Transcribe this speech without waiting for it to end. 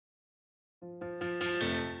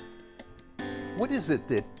What is it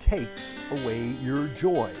that takes away your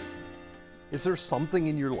joy? Is there something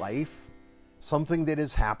in your life, something that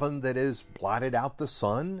has happened that has blotted out the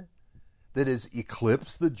sun, that has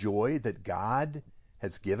eclipsed the joy that God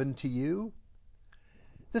has given to you?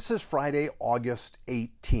 This is Friday, August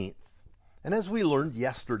 18th. And as we learned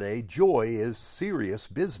yesterday, joy is serious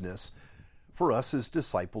business for us as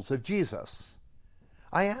disciples of Jesus.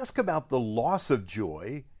 I ask about the loss of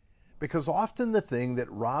joy because often the thing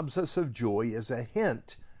that robs us of joy is a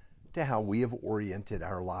hint to how we have oriented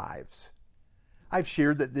our lives. I've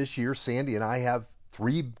shared that this year Sandy and I have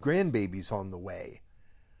 3 grandbabies on the way.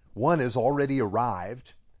 One has already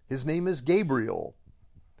arrived. His name is Gabriel,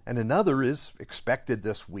 and another is expected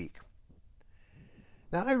this week.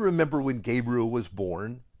 Now, I remember when Gabriel was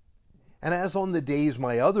born, and as on the days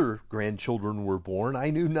my other grandchildren were born, I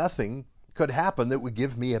knew nothing could happen that would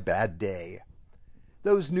give me a bad day.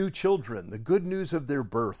 Those new children, the good news of their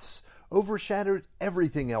births, overshadowed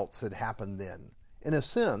everything else that happened then. In a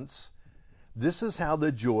sense, this is how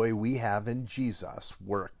the joy we have in Jesus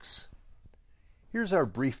works. Here's our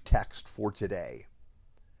brief text for today.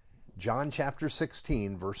 John chapter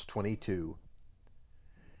 16, verse 22.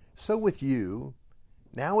 So with you,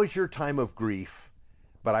 now is your time of grief,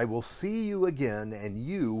 but I will see you again, and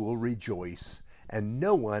you will rejoice, and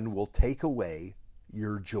no one will take away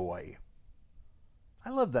your joy. I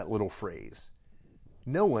love that little phrase.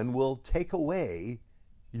 No one will take away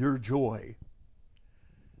your joy.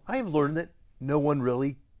 I have learned that no one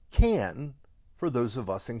really can for those of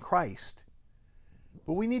us in Christ.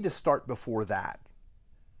 But we need to start before that.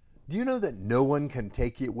 Do you know that no one can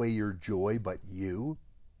take away your joy but you?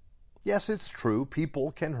 Yes, it's true.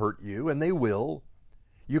 People can hurt you, and they will.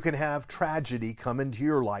 You can have tragedy come into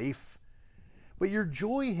your life. But your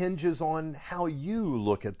joy hinges on how you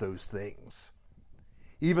look at those things.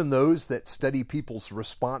 Even those that study people's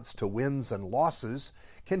response to wins and losses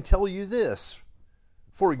can tell you this.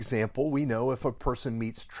 For example, we know if a person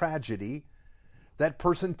meets tragedy, that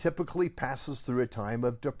person typically passes through a time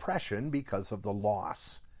of depression because of the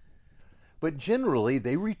loss. But generally,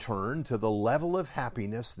 they return to the level of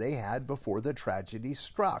happiness they had before the tragedy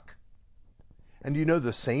struck. And you know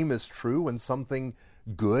the same is true when something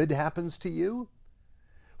good happens to you?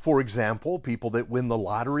 For example, people that win the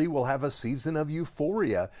lottery will have a season of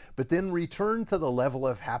euphoria, but then return to the level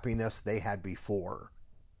of happiness they had before.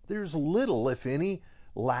 There's little, if any,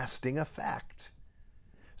 lasting effect.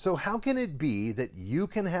 So how can it be that you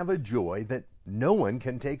can have a joy that no one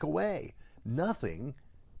can take away? Nothing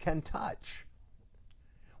can touch.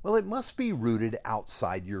 Well, it must be rooted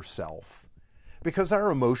outside yourself, because our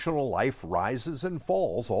emotional life rises and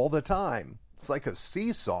falls all the time. It's like a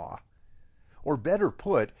seesaw. Or better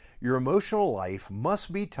put, your emotional life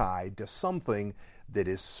must be tied to something that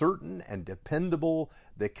is certain and dependable,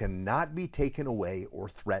 that cannot be taken away or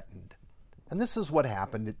threatened. And this is what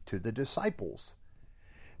happened to the disciples.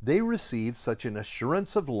 They received such an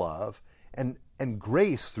assurance of love and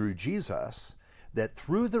grace through Jesus that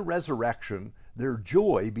through the resurrection, their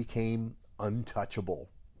joy became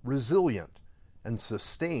untouchable, resilient, and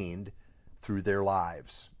sustained through their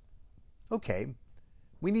lives. Okay,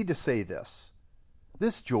 we need to say this.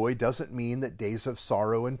 This joy doesn't mean that days of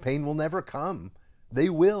sorrow and pain will never come. They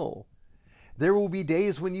will. There will be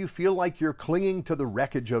days when you feel like you're clinging to the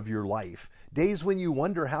wreckage of your life, days when you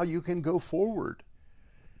wonder how you can go forward.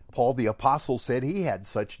 Paul the Apostle said he had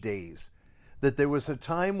such days, that there was a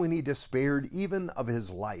time when he despaired even of his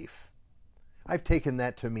life. I've taken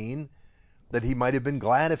that to mean that he might have been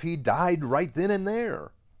glad if he died right then and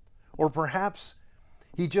there. Or perhaps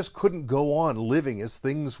he just couldn't go on living as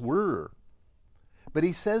things were. But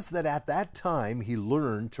he says that at that time he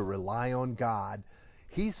learned to rely on God.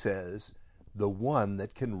 He says, the one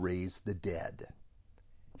that can raise the dead.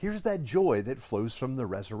 Here's that joy that flows from the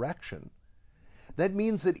resurrection. That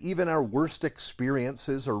means that even our worst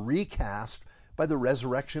experiences are recast by the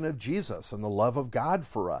resurrection of Jesus and the love of God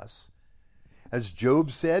for us. As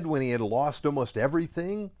Job said when he had lost almost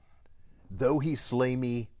everything, though he slay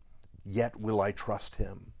me, yet will I trust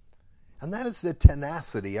him. And that is the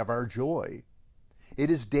tenacity of our joy. It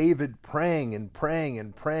is David praying and praying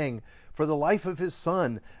and praying for the life of his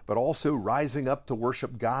son, but also rising up to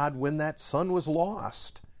worship God when that son was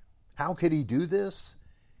lost. How could he do this?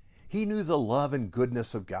 He knew the love and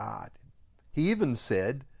goodness of God. He even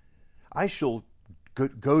said, I shall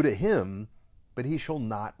go to him, but he shall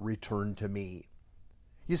not return to me.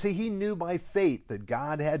 You see, he knew by faith that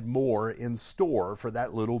God had more in store for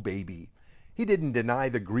that little baby. He didn't deny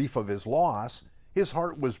the grief of his loss. His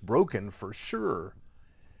heart was broken for sure.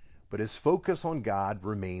 But his focus on God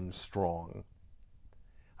remained strong.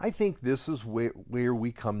 I think this is where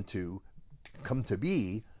we come to come to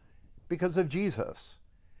be because of Jesus.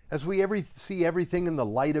 As we see everything in the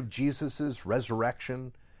light of Jesus'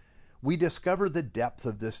 resurrection, we discover the depth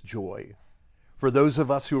of this joy. For those of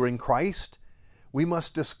us who are in Christ, we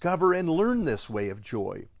must discover and learn this way of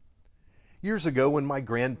joy. Years ago, when my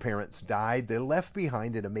grandparents died, they left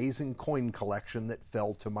behind an amazing coin collection that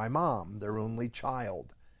fell to my mom, their only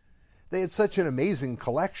child. They had such an amazing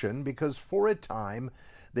collection because for a time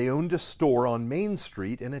they owned a store on Main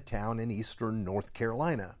Street in a town in eastern North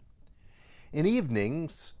Carolina. In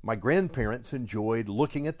evenings, my grandparents enjoyed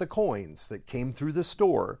looking at the coins that came through the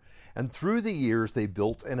store, and through the years they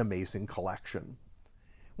built an amazing collection.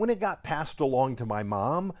 When it got passed along to my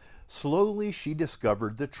mom, slowly she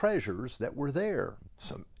discovered the treasures that were there.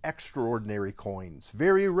 Some extraordinary coins,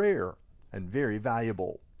 very rare and very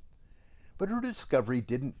valuable. But her discovery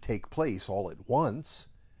didn't take place all at once,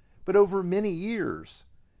 but over many years.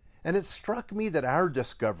 And it struck me that our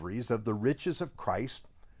discoveries of the riches of Christ,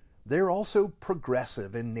 they're also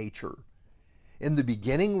progressive in nature. In the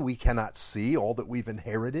beginning, we cannot see all that we've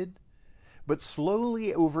inherited, but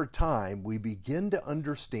slowly over time, we begin to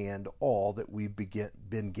understand all that we've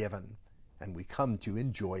been given, and we come to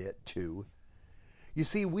enjoy it too. You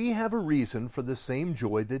see, we have a reason for the same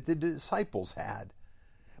joy that the disciples had,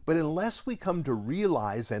 but unless we come to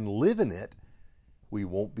realize and live in it, we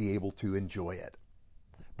won't be able to enjoy it.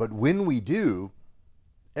 But when we do,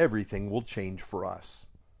 everything will change for us.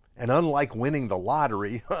 And unlike winning the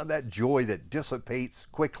lottery, that joy that dissipates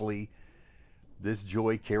quickly, this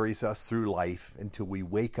joy carries us through life until we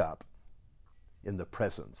wake up in the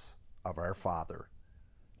presence of our Father.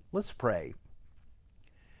 Let's pray.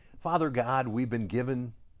 Father God, we've been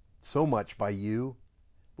given so much by you,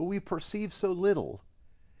 but we perceive so little.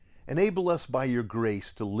 Enable us by your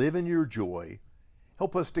grace to live in your joy.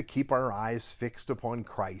 Help us to keep our eyes fixed upon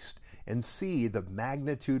Christ and see the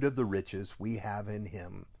magnitude of the riches we have in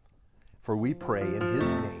him. For we pray in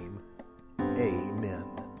his name,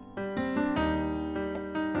 amen.